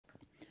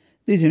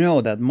Did you know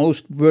that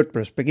most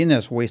WordPress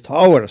beginners waste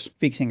hours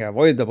fixing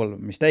avoidable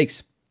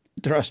mistakes?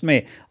 Trust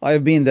me,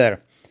 I've been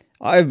there.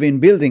 I've been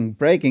building,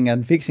 breaking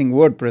and fixing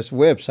WordPress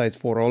websites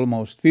for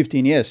almost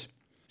 15 years.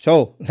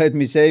 So let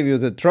me save you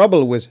the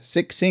trouble with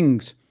 6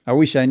 things I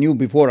wish I knew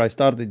before I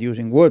started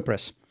using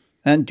WordPress.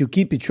 And to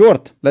keep it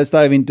short, let's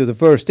dive into the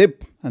first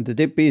tip. And the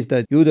tip is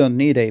that you don't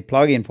need a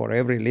plugin for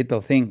every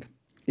little thing.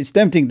 It's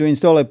tempting to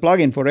install a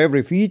plugin for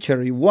every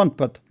feature you want,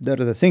 but there's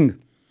the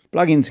thing.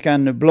 Plugins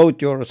can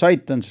bloat your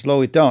site and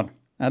slow it down.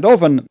 And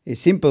often, a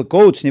simple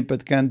code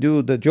snippet can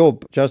do the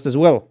job just as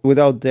well,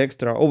 without the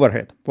extra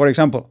overhead. For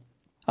example,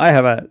 I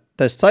have a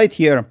test site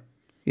here.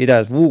 It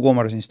has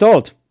WooCommerce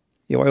installed.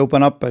 If I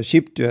open up a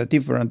ship to a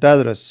different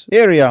address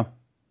area,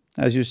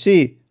 as you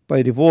see,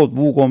 by default,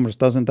 WooCommerce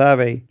doesn't have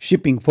a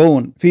shipping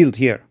phone field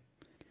here.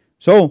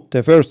 So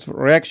the first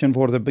reaction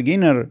for the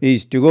beginner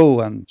is to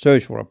go and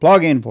search for a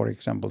plugin, for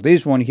example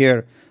this one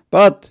here,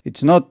 but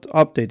it's not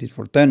updated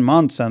for 10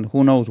 months and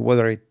who knows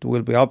whether it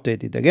will be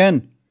updated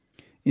again.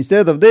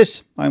 Instead of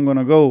this, I'm going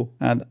to go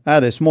and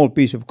add a small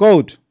piece of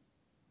code,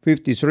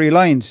 53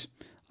 lines.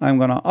 I'm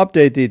going to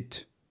update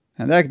it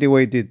and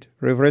activate it,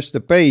 refresh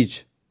the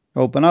page,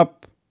 open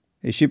up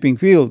a shipping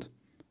field,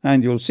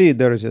 and you'll see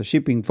there is a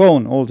shipping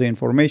phone. All the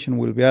information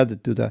will be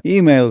added to the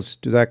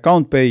emails, to the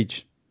account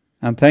page,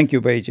 and thank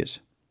you pages.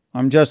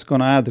 I'm just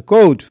going to add the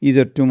code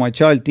either to my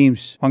child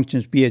team's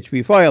functions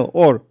PHP file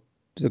or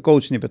to the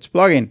code snippets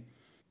plugin.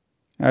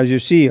 As you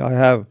see, I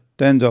have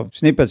tens of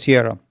snippets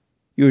here.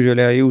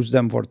 Usually I use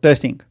them for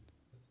testing.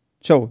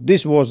 So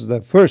this was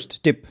the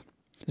first tip.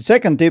 The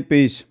second tip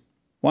is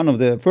one of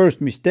the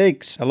first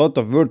mistakes a lot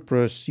of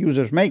WordPress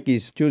users make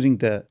is choosing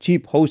the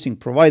cheap hosting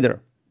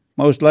provider.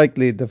 Most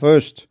likely the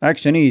first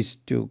action is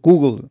to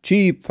Google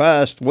cheap,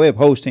 fast web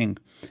hosting.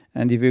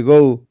 And if you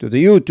go to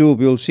the YouTube,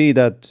 you'll see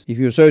that if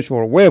you search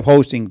for web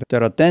hosting,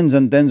 there are tens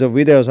and tens of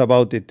videos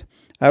about it.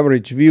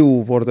 Average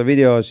view for the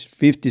video is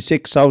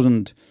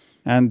 56,000.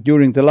 And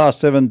during the last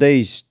 7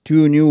 days,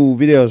 2 new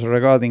videos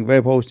regarding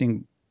web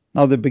hosting.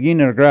 Now the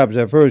beginner grabs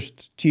a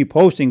first cheap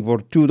hosting for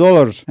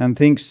 $2 and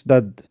thinks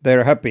that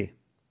they're happy.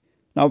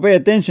 Now pay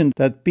attention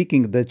that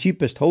picking the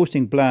cheapest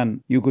hosting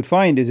plan you could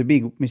find is a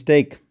big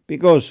mistake,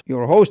 because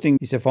your hosting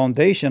is a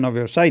foundation of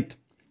your site.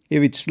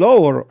 If it's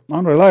slow or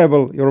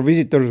unreliable, your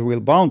visitors will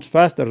bounce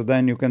faster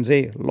than you can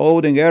say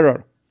loading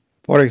error.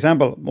 For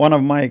example, one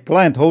of my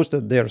clients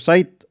hosted their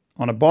site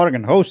on a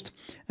bargain host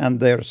and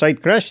their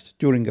site crashed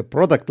during a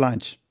product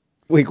launch.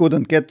 We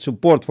couldn't get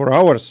support for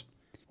hours.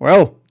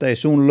 Well, they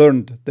soon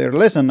learned their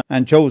lesson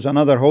and chose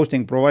another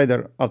hosting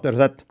provider after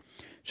that.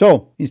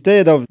 So,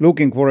 instead of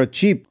looking for a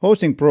cheap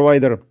hosting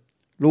provider,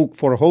 look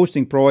for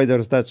hosting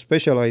providers that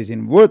specialize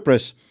in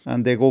WordPress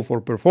and they go for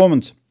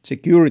performance,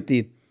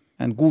 security,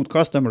 and good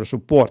customer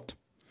support.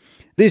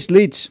 This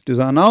leads to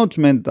the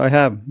announcement I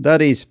have,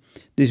 that is,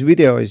 this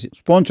video is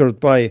sponsored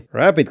by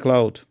Rapid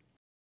Cloud.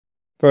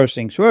 First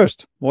things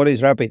first, what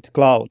is Rapid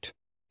Cloud?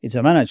 It's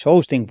a managed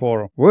hosting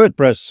for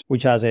WordPress,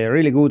 which has a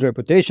really good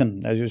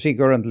reputation. As you see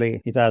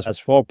currently, it has a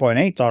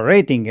 4.8 star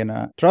rating in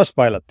a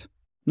Trustpilot.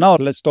 Now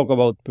let's talk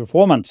about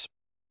performance.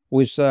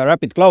 With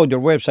Rapid Cloud, your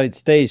website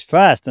stays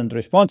fast and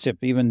responsive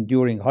even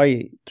during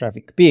high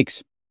traffic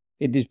peaks.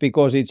 It is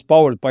because it's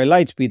powered by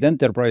Lightspeed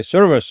enterprise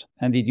servers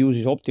and it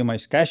uses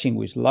optimized caching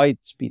with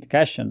Lightspeed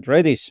Cache and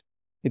Redis.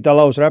 It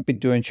allows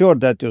Rapid to ensure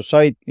that your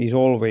site is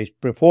always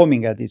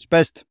performing at its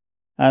best.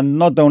 And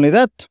not only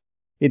that,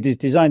 it is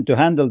designed to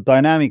handle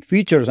dynamic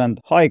features and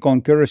high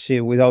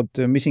concurrency without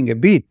missing a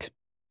beat.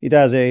 It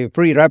has a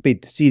free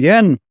Rapid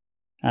CDN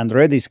and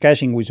Redis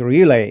caching with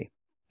Relay.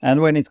 And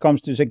when it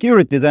comes to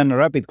security, then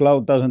Rapid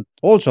Cloud doesn't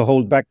also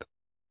hold back.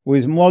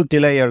 With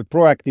multi-layered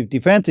proactive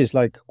defenses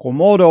like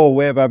Komodo,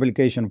 Web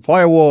Application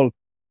Firewall,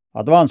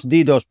 Advanced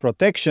DDoS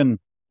Protection,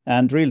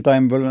 and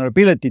real-time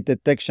vulnerability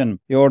detection,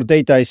 your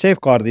data is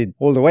safeguarded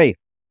all the way.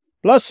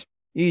 Plus,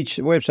 each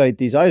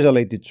website is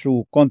isolated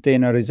through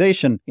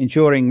containerization,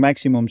 ensuring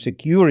maximum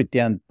security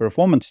and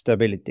performance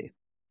stability.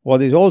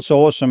 What is also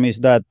awesome is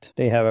that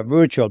they have a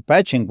virtual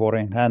patching for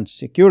enhanced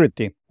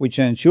security, which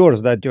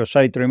ensures that your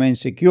site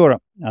remains secure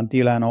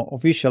until an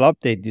official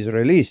update is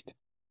released.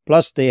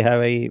 Plus, they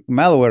have a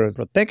malware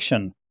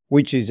protection,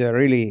 which is a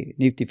really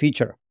nifty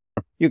feature.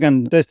 You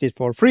can test it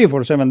for free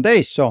for 7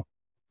 days, so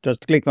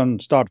just click on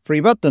Start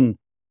Free button,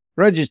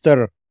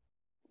 register,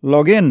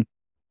 log in,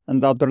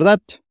 and after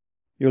that,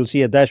 you'll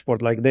see a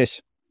dashboard like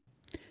this.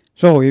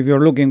 So, if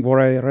you're looking for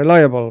a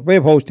reliable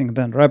web hosting,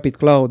 then Rapid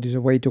Cloud is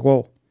a way to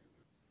go.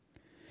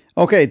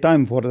 Okay,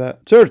 time for the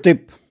third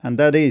tip, and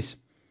that is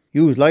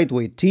use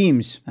lightweight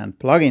themes and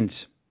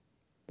plugins.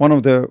 One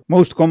of the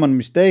most common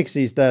mistakes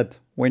is that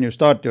when you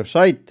start your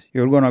site,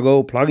 you're gonna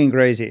go plugin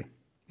crazy.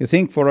 You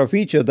think for a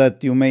feature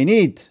that you may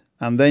need,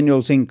 and then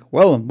you'll think,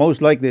 well,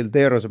 most likely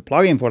there is a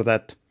plugin for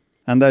that.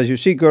 And as you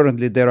see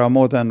currently, there are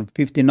more than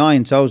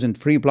 59,000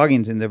 free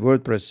plugins in the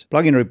WordPress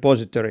plugin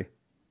repository.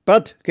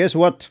 But guess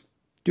what?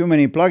 Too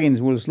many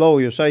plugins will slow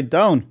your site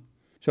down.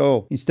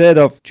 So instead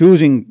of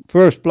choosing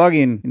first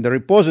plugin in the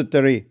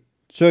repository,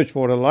 search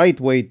for a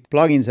lightweight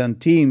plugins and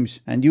themes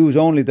and use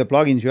only the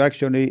plugins you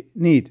actually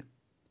need.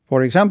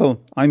 For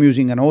example, I'm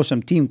using an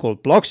awesome theme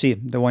called Blocksy,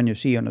 the one you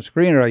see on the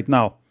screen right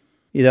now.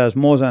 It has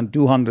more than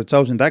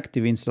 200,000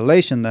 active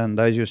installations, and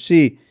as you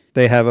see,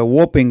 they have a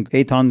whopping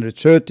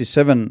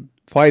 837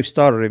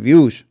 5-star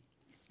reviews.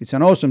 It's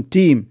an awesome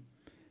theme.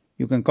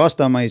 You can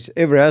customize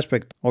every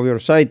aspect of your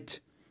site.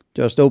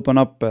 Just open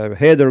up a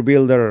header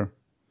builder,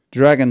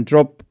 drag and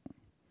drop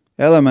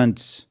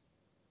elements.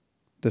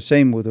 The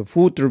same with a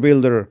footer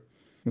builder.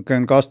 You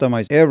can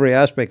customize every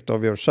aspect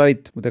of your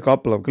site with a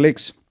couple of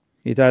clicks.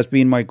 It has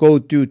been my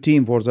go-to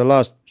theme for the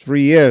last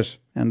 3 years,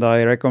 and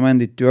I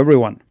recommend it to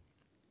everyone.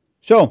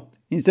 So,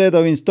 instead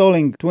of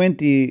installing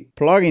 20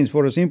 plugins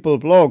for a simple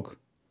blog,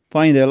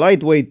 find a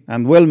lightweight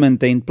and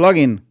well-maintained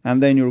plugin,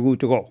 and then you're good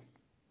to go.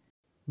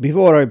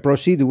 Before I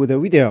proceed with the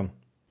video,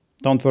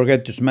 don't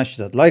forget to smash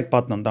that like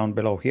button down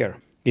below here.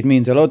 It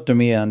means a lot to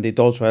me, and it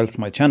also helps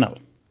my channel.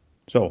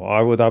 So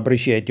I would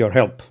appreciate your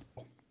help.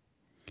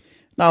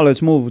 Now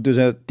let's move to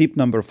the tip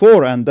number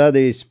 4, and that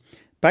is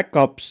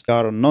backups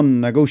are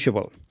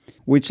non-negotiable.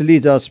 Which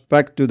leads us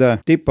back to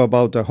the tip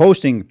about the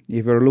hosting.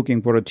 If you're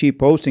looking for a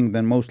cheap hosting,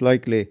 then most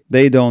likely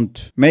they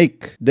don't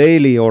make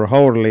daily or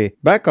hourly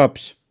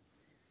backups.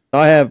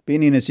 I have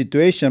been in a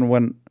situation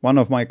when one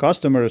of my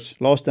customers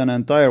lost an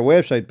entire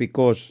website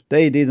because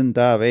they didn't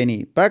have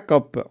any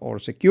backup or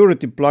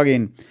security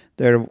plugin.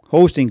 Their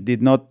hosting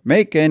did not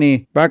make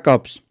any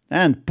backups,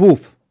 and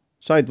poof,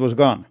 site was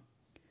gone.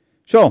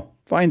 So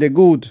find a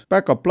good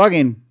backup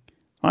plugin.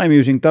 I'm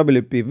using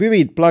WP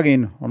Vivid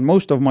plugin on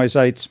most of my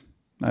sites.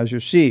 As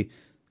you see,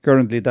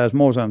 currently it has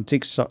more than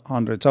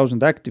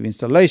 600,000 active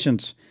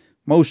installations,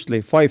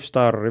 mostly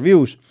 5-star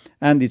reviews,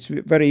 and it's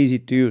very easy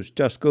to use.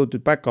 Just go to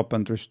backup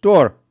and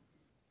restore,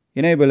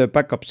 enable a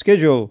backup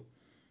schedule,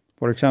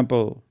 for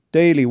example,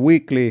 daily,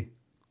 weekly,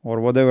 or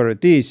whatever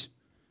it is,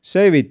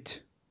 save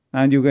it,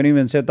 and you can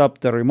even set up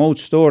the remote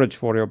storage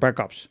for your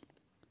backups.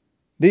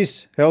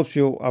 This helps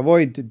you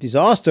avoid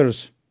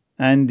disasters,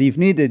 and if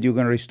needed, you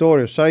can restore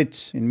your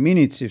sites in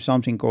minutes if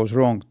something goes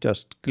wrong.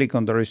 Just click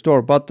on the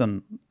restore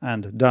button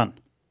and done.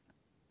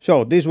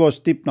 So this was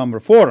tip number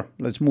 4.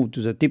 Let's move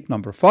to the tip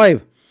number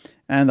 5.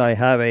 And I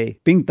have a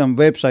Pingdom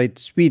website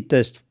speed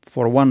test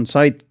for one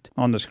site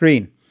on the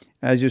screen.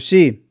 As you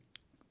see,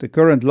 the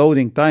current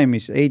loading time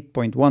is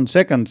 8.1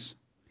 seconds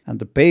and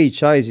the page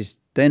size is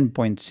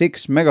 10.6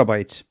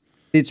 megabytes.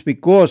 It's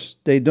because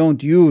they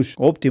don't use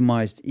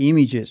optimized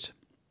images.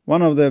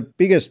 One of the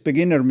biggest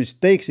beginner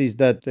mistakes is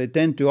that they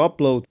tend to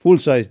upload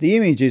full-sized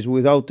images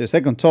without a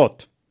second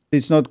thought.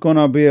 It's not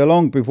gonna be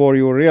long before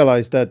you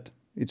realize that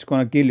it's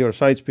gonna kill your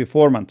site's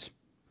performance.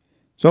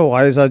 So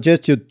I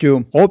suggest you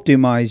to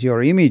optimize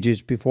your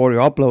images before you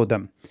upload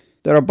them.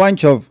 There are a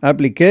bunch of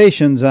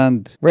applications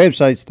and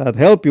websites that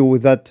help you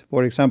with that.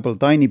 For example,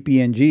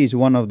 TinyPNG is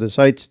one of the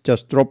sites.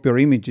 Just drop your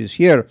images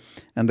here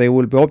and they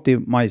will be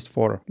optimized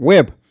for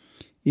web.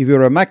 If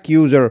you're a Mac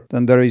user,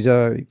 then there is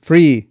a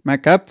free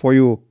Mac app for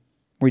you,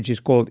 which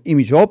is called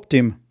Image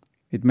Optim.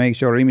 It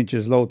makes your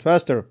images load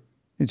faster.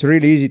 It's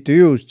really easy to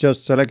use.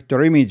 Just select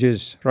your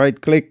images,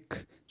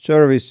 right-click,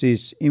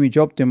 Services, Image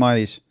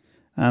Optimize,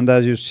 and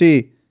as you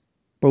see,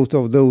 both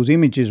of those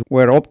images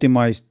were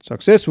optimized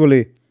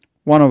successfully.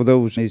 One of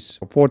those is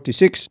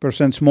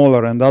 46%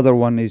 smaller and the other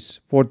one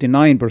is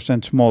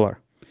 49% smaller.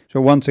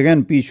 So once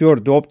again, be sure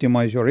to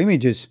optimize your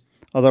images.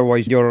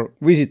 Otherwise, your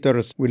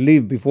visitors will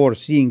leave before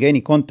seeing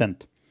any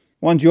content.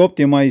 Once you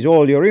optimize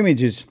all your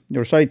images,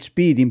 your site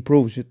speed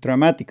improves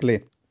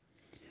dramatically.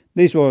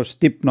 This was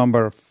tip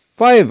number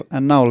 5,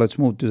 and now let's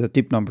move to the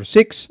tip number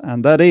 6,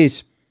 and that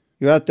is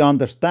you have to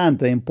understand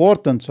the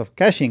importance of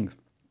caching.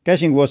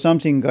 Caching was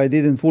something I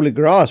didn't fully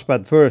grasp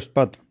at first,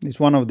 but it's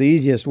one of the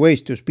easiest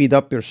ways to speed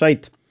up your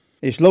site.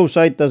 A slow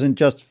site doesn't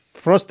just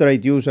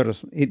frustrate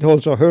users, it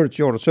also hurts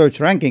your search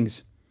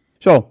rankings.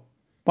 So,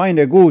 find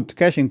a good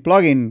caching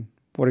plugin.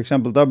 For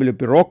example,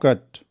 WP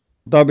Rocket,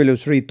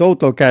 W3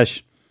 Total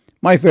Cache.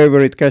 My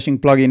favorite caching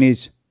plugin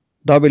is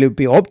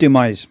WP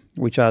Optimize,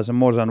 which has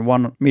more than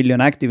 1 million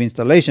active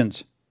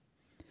installations.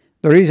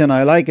 The reason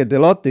I like it a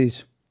lot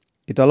is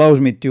it allows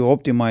me to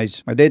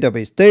optimize my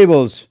database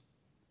tables.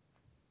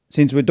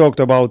 Since we talked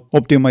about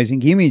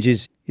optimizing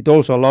images, it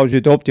also allows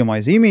you to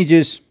optimize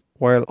images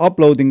while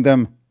uploading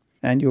them,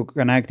 and you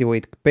can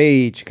activate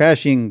page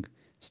caching,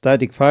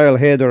 static file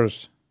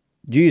headers,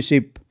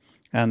 gzip,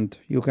 and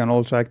you can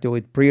also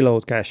activate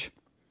preload cache.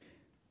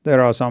 There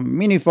are some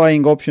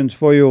minifying options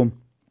for you.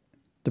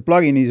 The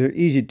plugin is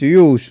easy to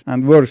use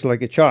and works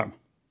like a charm.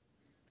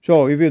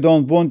 So if you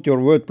don't want your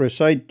WordPress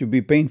site to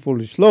be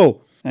painfully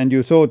slow and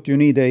you thought you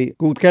need a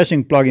good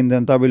caching plugin,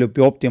 then WP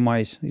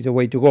Optimize is a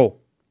way to go.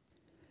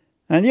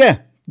 And yeah,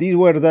 these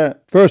were the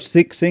first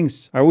 6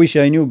 things I wish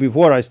I knew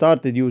before I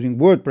started using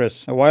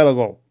WordPress a while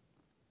ago.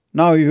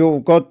 Now if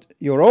you've got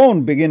your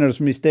own beginner's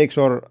mistakes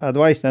or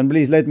advice, then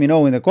please let me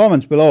know in the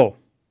comments below.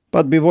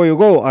 But before you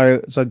go,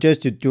 I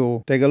suggest you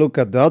to take a look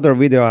at the other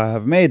video I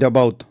have made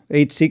about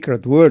 8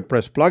 secret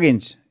WordPress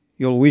plugins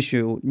you'll wish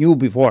you knew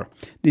before.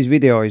 This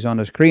video is on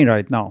the screen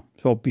right now,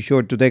 So be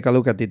sure to take a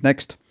look at it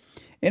next.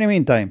 In the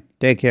meantime,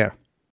 take care.